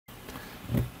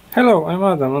Hello, I'm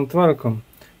Adam and welcome.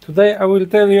 Today I will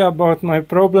tell you about my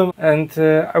problem and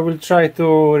I will try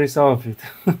to resolve it.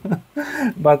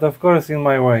 But of course in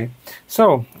my way.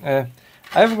 So,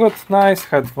 I've got nice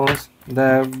headphones,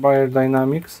 the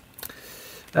Beyerdynamics,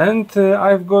 and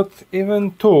I've got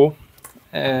even two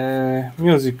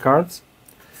music cards.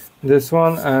 This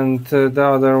one and the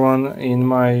other one in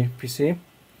my PC.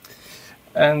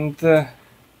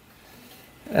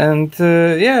 And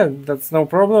yeah, that's no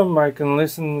problem. I can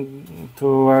listen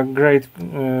to a great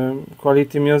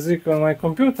quality music on my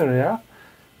computer, yeah.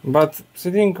 But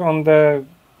sitting on the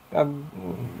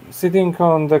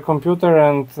computer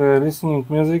and listening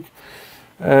music,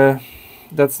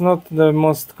 that's not the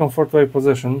most comfortable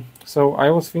position. So I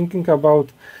was thinking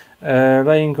about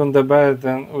laying on the bed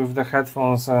and with the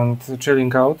headphones and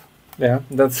chilling out. Yeah,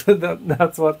 that's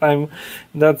that's what I'm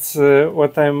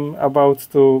about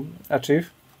to achieve.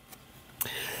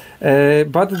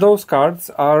 But those cards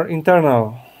are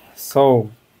internal. So,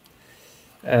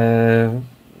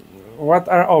 what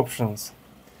are options?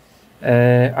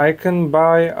 I can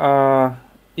buy a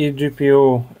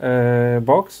eGPU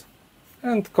box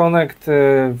and connect,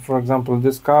 for example,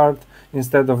 this card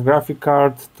instead of graphic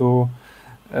card to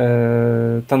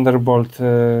Thunderbolt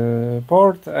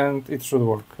port, and it should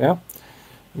work. Yeah,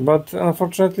 but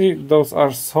unfortunately, those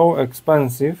are so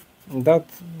expensive that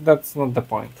that's not the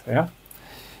point. Yeah.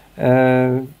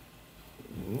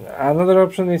 Another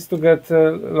option is to get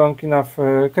long enough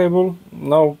cable.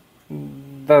 No,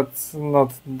 that's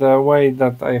not the way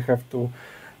that I have to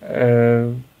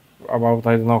about,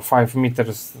 I don't know, 5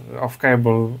 meters of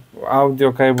cable,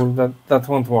 audio cable. That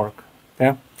won't work.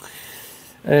 Yeah.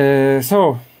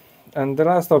 So, and the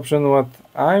last option what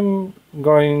I'm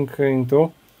going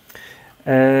into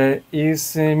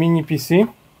is a mini PC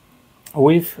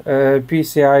with a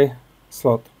PCI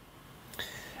slot.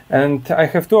 And I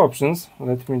have two options.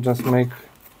 Let me just make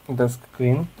desk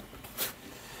clean.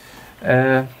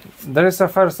 There is a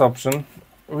first option,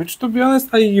 which to be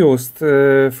honest I used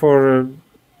for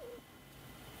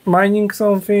mining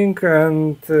something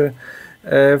and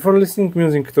for listening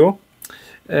music too.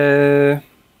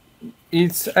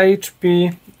 It's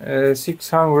HP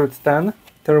 610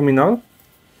 terminal,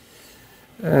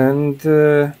 and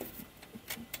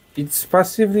it's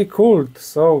passively cooled,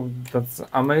 so that's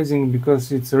amazing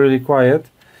because it's really quiet.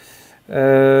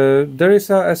 There is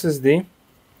a SSD,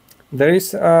 there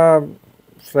is a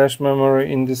flash memory,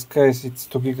 in this case it's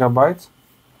 2 gigabytes,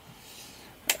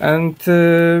 and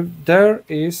there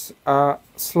is a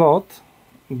slot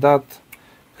that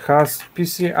has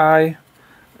PCI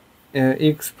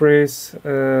Express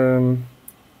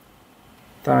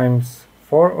times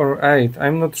 4 or 8,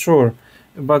 I'm not sure.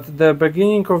 But the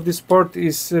beginning of this port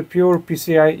is pure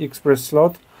PCI Express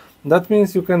slot. That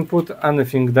means you can put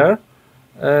anything there.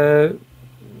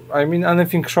 I mean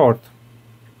anything short.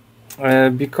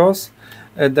 Because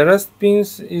the rest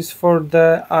pins is for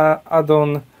the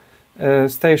add-on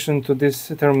station to this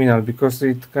terminal, because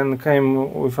it can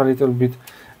come with a little bit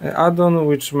add-on,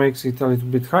 which makes it a little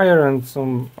bit higher, and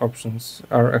some options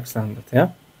are extended.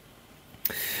 Yeah.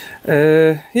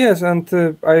 Yes, and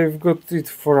I've got it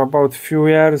for about few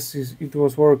years. It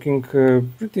was working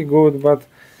pretty good, but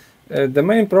the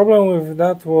main problem with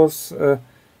that was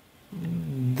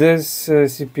this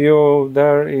CPU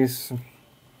there is,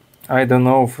 I don't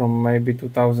know, from maybe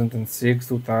 2006,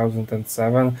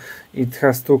 2007. It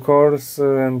has 2 cores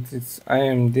and it's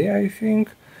AMD, I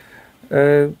think.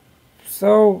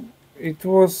 So it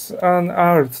was an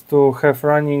art to have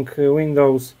running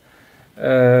Windows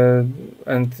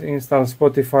and install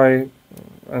Spotify,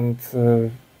 and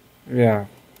yeah,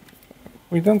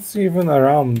 we don't see even a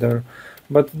RAM there,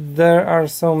 but there are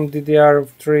some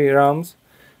DDR3 RAMs,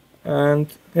 and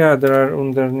yeah, there are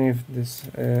underneath this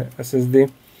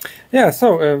SSD. Yeah,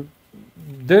 so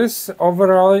this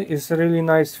overall is a really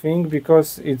nice thing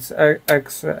because it's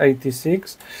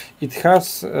x86. It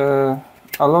has a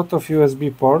lot of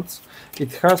USB ports.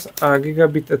 It has a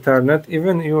gigabit Ethernet,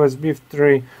 even USB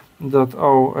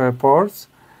 3.0 ports,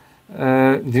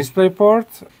 display port,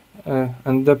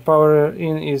 and the power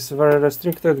in is very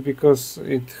restricted because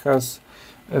it has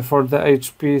for the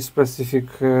HP specific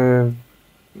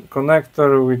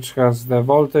connector, which has the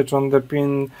voltage on the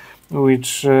pin,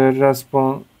 which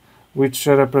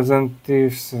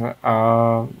represents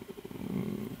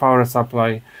power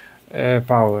supply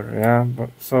power. Yeah,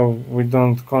 but so we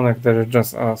don't connect there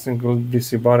just a single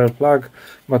DC barrel plug,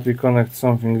 but we connect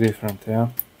something different. Yeah,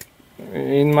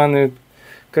 in many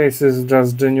cases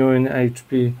just genuine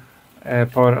HP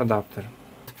power adapter.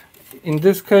 In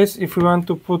this case, if we want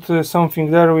to put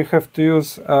something there, we have to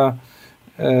use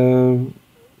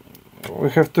we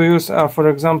have to use, for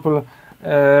example,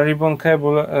 a ribbon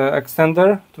cable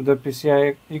extender to the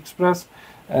PCI Express,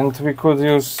 and we could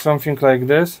use something like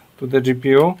this to the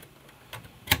GPU.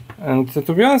 And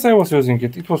to be honest, I was using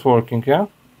it. It was working, yeah.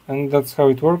 And that's how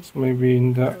it works. Maybe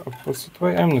in the opposite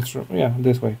way. I'm not sure. Yeah,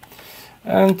 this way.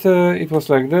 And it was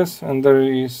like this. And there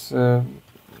is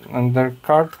and their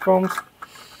card comes.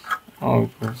 Oh,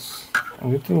 it was a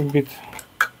little bit.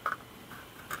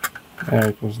 Yeah,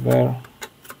 it was there.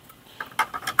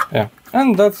 Yeah,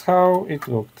 and that's how it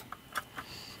looked.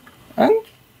 And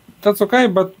that's okay,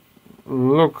 but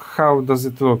look how does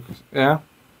it look. Yeah,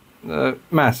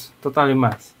 mess, totally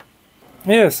mess.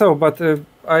 Yeah, so but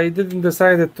I didn't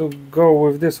decide to go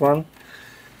with this one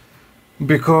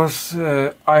because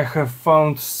I have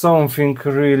found something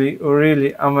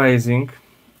really amazing,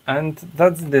 and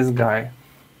that's this guy.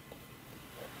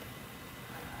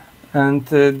 And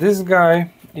this guy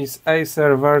is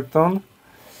Acer Veriton.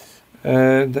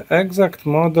 The exact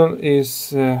model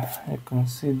is you can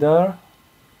see there,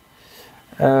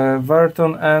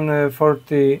 Veriton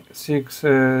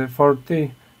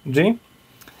N4640G,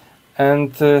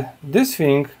 and this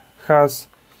thing has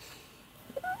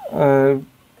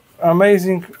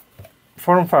amazing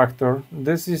form factor.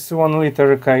 This is 1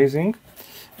 liter casing.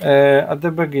 At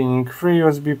the beginning, 3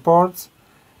 USB ports,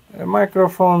 a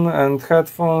microphone and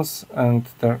headphones, and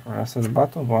the reset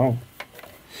button. Wow.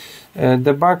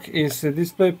 The back is a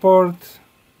display port.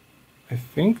 I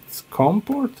think it's COM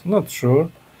port, not sure.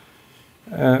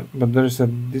 But there is a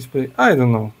display, I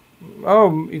don't know.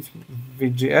 Oh, it's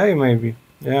VGA maybe.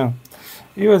 Yeah.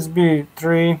 USB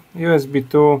 3, USB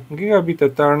 2, gigabit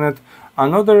Ethernet,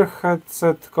 another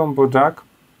headset combo jack,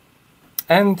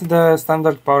 and the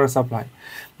standard power supply.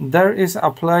 There is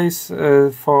a place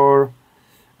for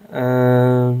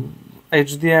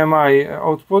HDMI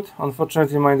output.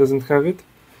 Unfortunately, mine doesn't have it.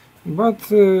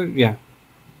 But yeah.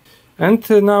 And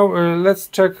now let's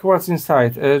check what's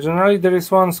inside. Generally there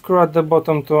is one screw at the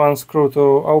bottom to unscrew to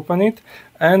open it,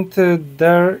 and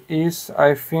there is,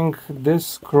 I think, this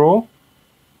screw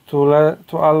to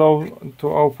allow to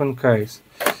open case.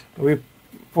 We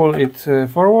pull it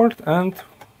forward and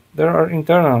there are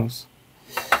internals.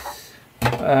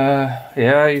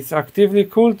 Yeah, it's actively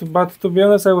cooled, but to be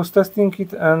honest, I was testing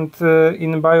it, and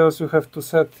in BIOS you have to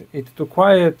set it to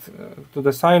quiet, to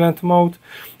the silent mode,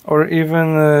 or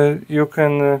even you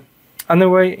can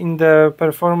anyway in the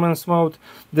performance mode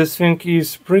this thing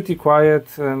is pretty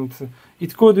quiet, and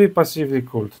it could be passively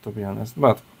cooled, to be honest.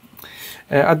 But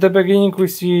at the beginning we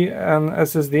see an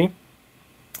SSD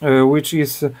which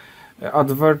is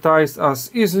advertised as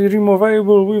easily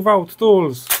removable without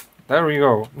tools. There we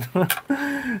go.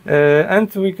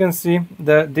 And we can see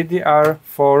the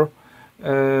DDR4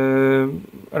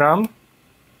 RAM.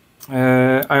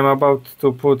 I'm about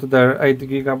to put there 8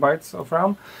 GB of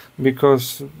RAM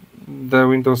because the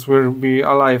Windows will be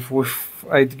alive with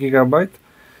 8 GB.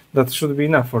 That should be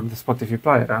enough for the Spotify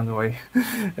player anyway.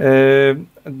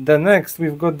 The next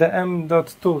we've got the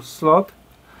M.2 slot,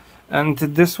 and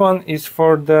this one is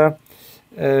for the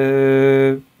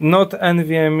not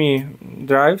NVMe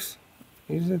drives.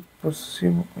 Is it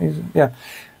possible? Yeah,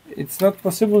 it's not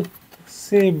possible to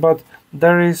see, but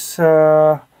there is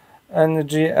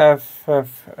NGFF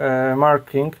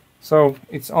marking, so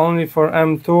it's only for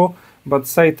M2 but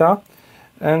SATA.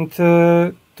 And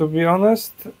to be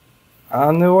honest,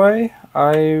 anyway,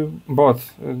 I bought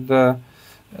the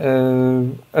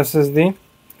SSD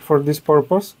for this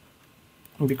purpose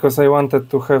because I wanted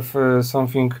to have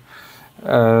something,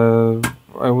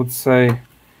 I would say,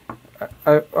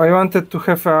 I wanted to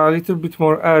have a little bit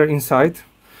more air inside,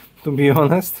 to be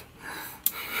honest.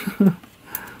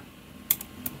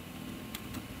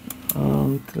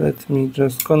 And let me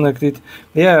just connect it.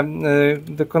 Yeah,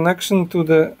 the connection to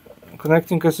the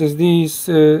connecting SSD is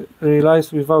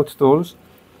realized without tools.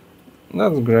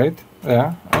 That's great.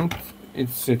 Yeah, and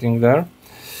it's sitting there.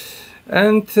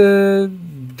 And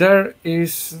there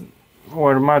is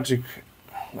our magic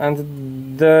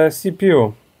and the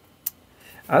CPU.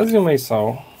 As you may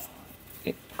saw,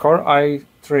 Core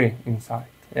i3 inside,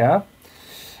 yeah.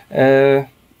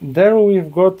 There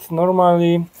we've got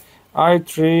normally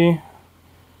i3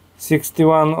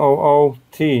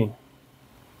 6100T,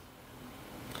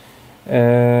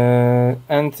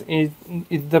 and it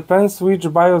depends which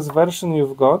BIOS version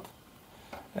you've got.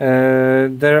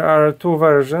 There are two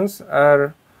versions,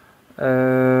 R1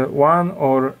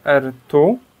 or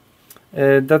R2,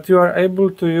 that you are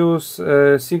able to use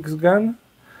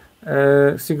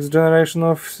 6th generation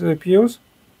of CPUs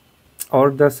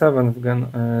or the 7th gen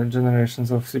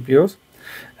generations of CPUs.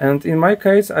 And in my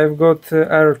case, I've got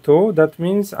R2. That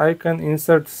means I can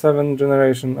insert 7th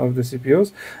generation of the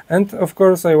CPUs. And of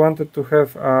course, I wanted to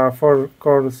have 4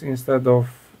 cores instead of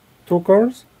 2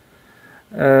 cores.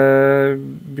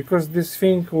 Because this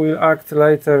thing will act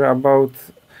later about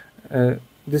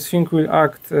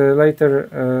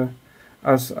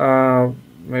as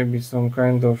maybe some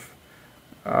kind of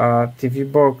TV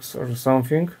box or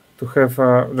something, to have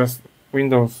just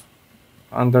Windows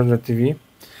under the TV.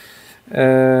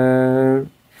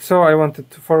 So I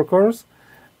wanted 4 cores,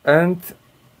 and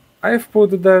I've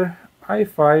put there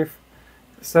i5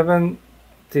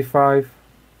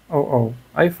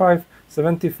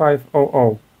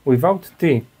 7500 without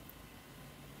T.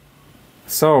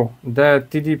 So the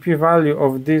TDP value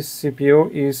of this CPU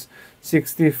is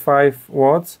 65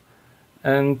 watts,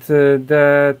 and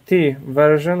the T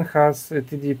version has a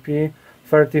TDP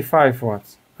 35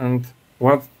 watts. And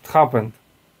what happened?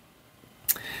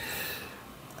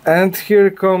 And here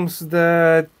comes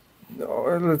the,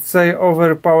 let's say,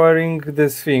 overpowering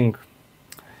this thing.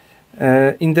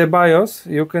 In the BIOS,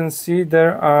 you can see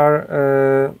there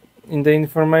are, in the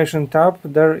information tab,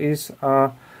 there is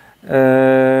a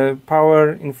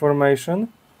power information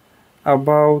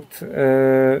about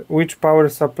which power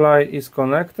supply is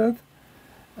connected,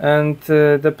 and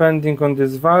depending on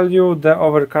this value, the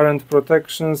overcurrent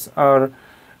protections are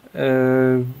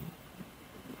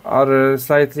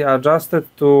slightly adjusted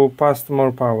to pass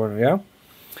more power. Yeah,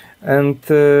 and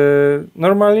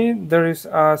normally there is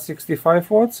 65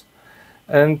 watts,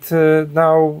 and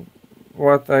now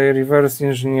what I reverse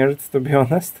engineered, to be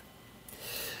honest.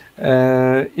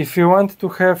 If you want to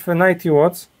have 90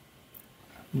 watts,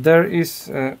 there is,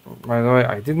 by the way,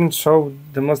 I didn't show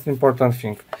the most important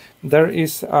thing. There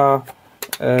is a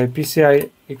PCI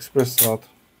Express slot.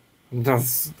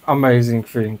 That's amazing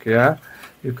thing, yeah?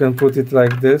 You can put it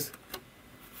like this.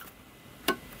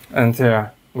 And yeah,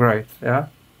 great, yeah?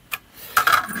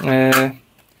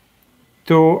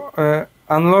 To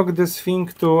unlock this thing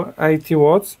to 80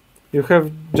 watts, you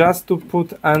have just to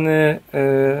put an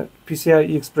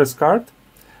PCI Express card,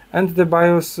 and the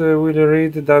BIOS will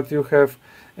read that you have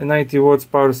a 90 watts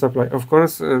power supply. Of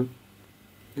course,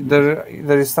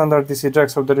 there is standard DC jack,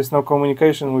 so there is no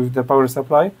communication with the power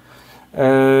supply.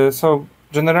 So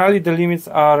generally the limits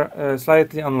are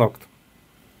slightly unlocked.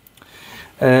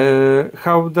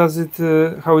 How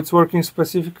it's working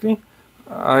specifically?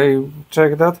 I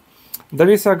checked that. There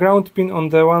is a ground pin on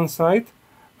the one side,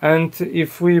 and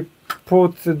if we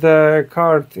put the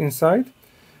card inside,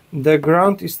 the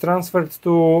ground is transferred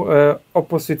to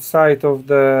opposite side of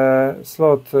the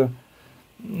slot,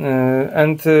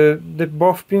 and the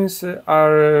both pins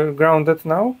are grounded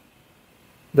now.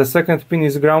 The second pin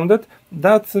is grounded.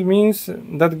 That means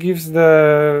that gives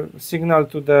the signal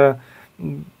to the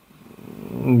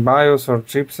BIOS or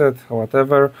chipset or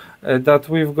whatever that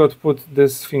we've got put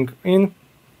this thing in,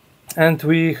 and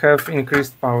we have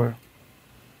increased power.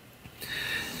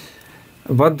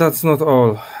 But that's not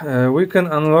all. We can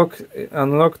unlock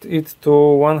it to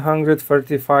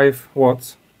 135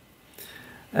 watts,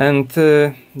 and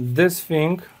this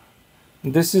thing,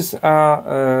 this is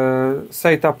a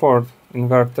SATA port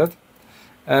inverted,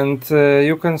 and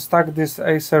you can stack this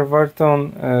Acer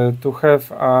Veriton to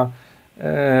have a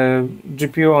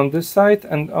GPU on this side,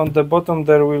 and on the bottom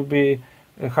there will be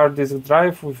a hard disk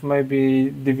drive with maybe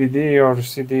DVD or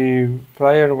CD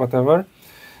player, whatever.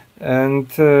 And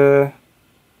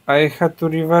I had to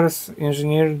reverse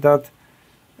engineer that.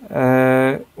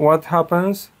 What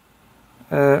happens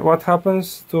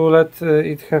to let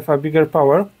it have a bigger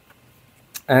power,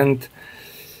 and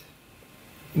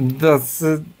that's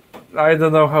I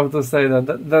don't know how to say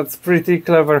that. That's pretty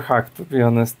clever hack, to be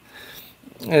honest.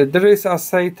 There is a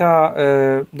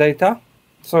SATA data,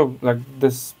 so like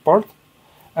this port,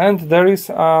 and there is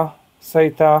a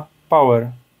SATA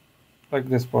power, like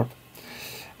this port.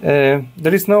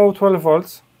 There is no 12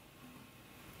 volts,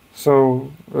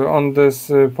 so on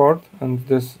this port, and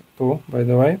this too, by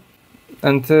the way.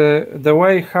 And the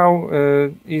way how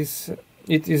it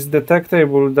is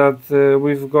detectable that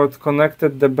we've got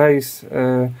connected the base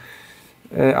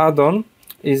add-on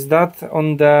is that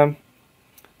on the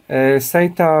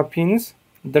SATA pins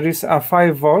there is a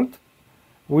 5 volt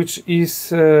which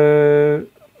is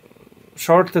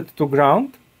shorted to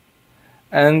ground,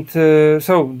 and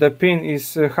so the pin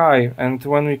is high, and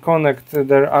when we connect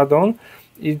their add-on,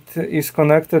 it is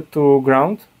connected to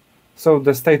ground, so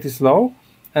the state is low,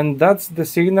 and that's the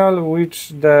signal which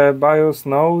the BIOS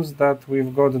knows that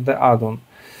we've got the add-on.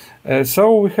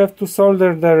 So we have to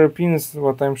solder the pins,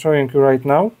 what I'm showing you right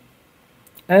now,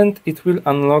 and it will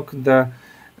unlock the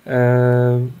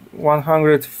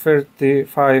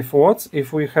 135 watts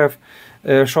if we have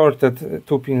shorted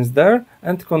 2 pins there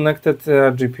and connected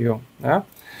GPU. Yeah.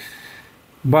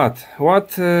 But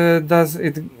what does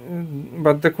it?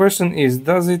 But the question is,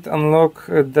 does it unlock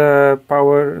the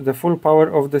full power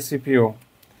of the CPU?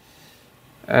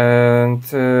 And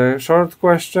short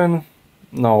question,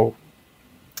 no.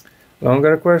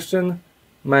 Longer question,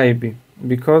 maybe,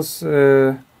 because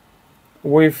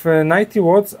with 90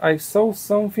 watts I saw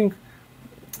something,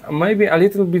 maybe a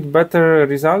little bit better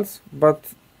results,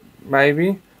 but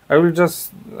maybe I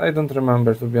don't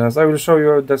remember, to be honest. I will show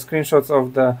you the screenshots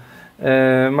of the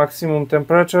maximum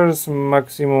temperatures,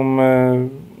 maximum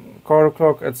core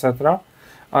clock, etc.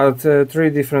 at 3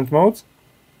 different modes.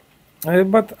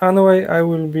 But anyway, I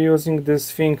will be using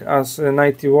this thing as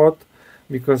 90 watt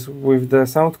because with the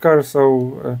sound card,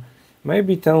 so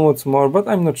maybe 10 watts more, but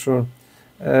I'm not sure.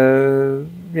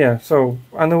 Yeah, so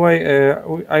anyway,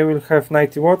 I will have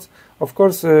 90 watts. Of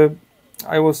course,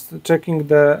 I was checking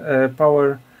the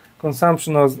power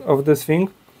consumption of this thing,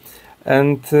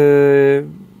 and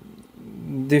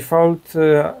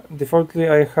defaultly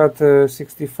I had a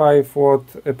 65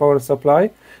 watt power supply,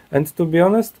 and to be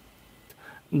honest,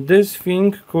 this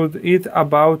thing could eat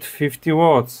about 50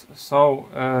 watts. So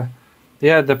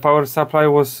yeah, the power supply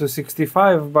was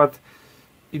 65, but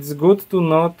it's good to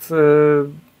not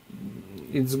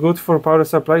it's good for power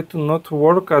supply to not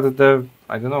work at the,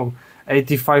 I don't know,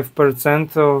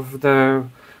 85% of the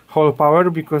whole power,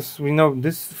 because we know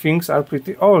these things are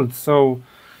pretty old. So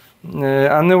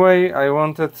anyway, I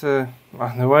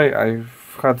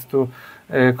had to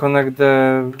connect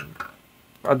the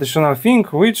additional thing,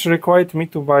 which required me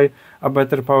to buy a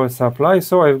better power supply.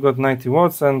 So I've got 90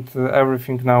 watts and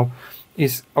everything now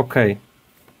is okay.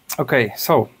 Okay,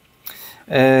 so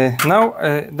now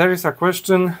there is a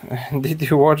question: did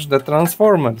you watch the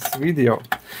Transformers video?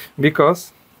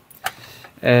 Because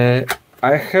I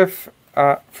have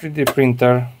a 3D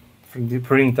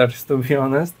printers, to be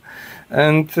honest,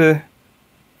 and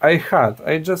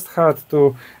I just had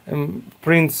to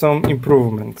print some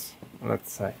improvements,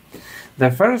 let's say.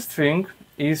 The first thing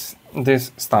is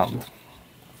this stand.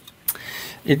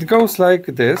 It goes like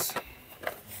this,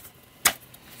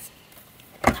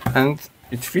 and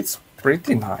it fits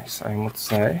pretty nice, I must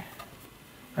say.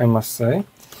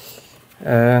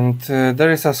 And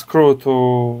there is a screw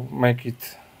to make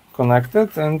it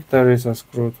connected, and there is a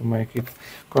screw to make it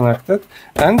connected,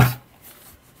 and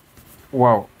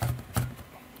wow,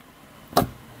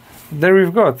 there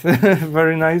we've got a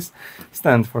very nice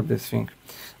stand for this thing.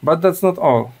 But that's not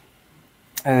all.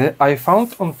 I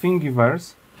found on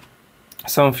Thingiverse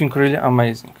something really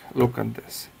amazing. Look at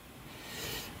this.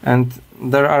 And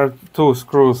there are 2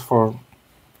 screws for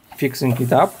fixing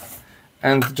it up,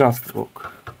 and just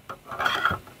look.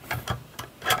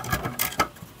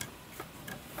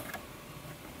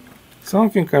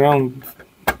 Something around,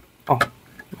 oh,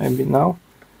 maybe now.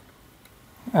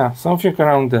 Yeah, something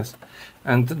around this.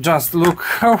 And just look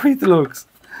how it looks.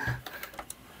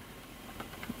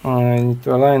 I need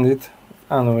to align it.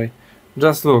 Anyway,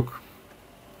 just look.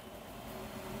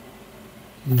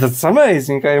 That's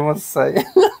amazing, I must say.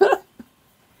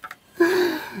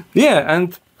 Yeah,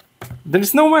 and there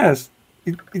is no mess.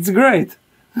 It's great.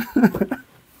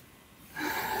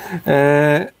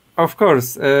 Of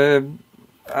course,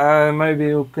 maybe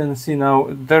you can see now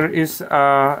there is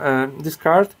this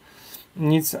card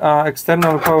needs an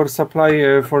external power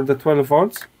supply for the 12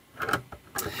 volts,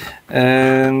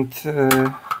 and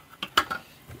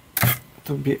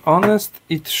to be honest,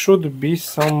 it should be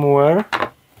somewhere,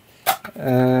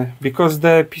 because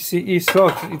the PCIe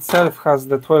slot itself has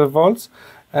the 12 volts,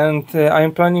 and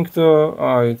I'm planning to,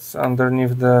 oh, it's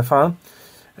underneath the fan.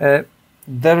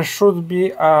 There should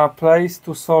be a place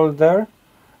to solder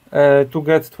to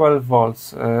get 12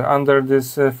 volts under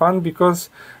this fan, because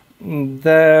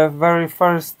the very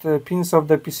first pins of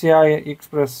the PCI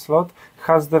Express slot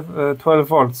has the 12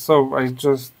 volts, so I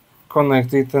just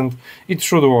connect it and it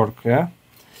should work, yeah.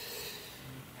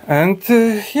 And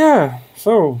yeah,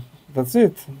 so that's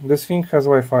it. This thing has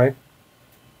Wi-Fi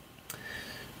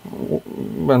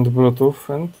and Bluetooth,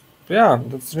 and yeah,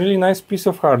 that's really nice piece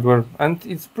of hardware, and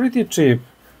it's pretty cheap.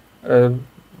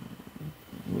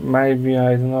 Maybe,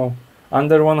 I don't know,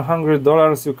 under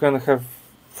 $100 you can have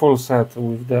full set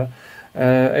with the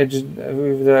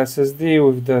with the SSD,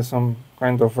 with the some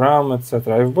kind of RAM,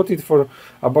 etc. I've bought it for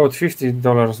about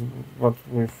 $50, but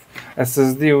with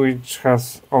SSD, which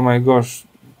has, oh my gosh,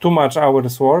 too much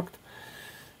hours worked,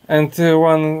 and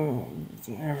one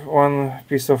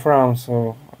piece of RAM,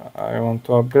 so I want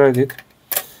to upgrade it.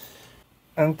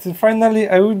 And finally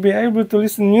I will be able to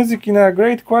listen music in a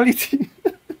great quality.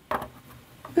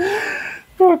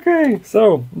 Okay,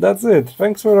 so that's it.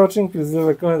 Thanks for watching. Please leave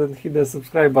a comment and hit the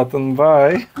subscribe button.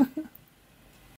 Bye.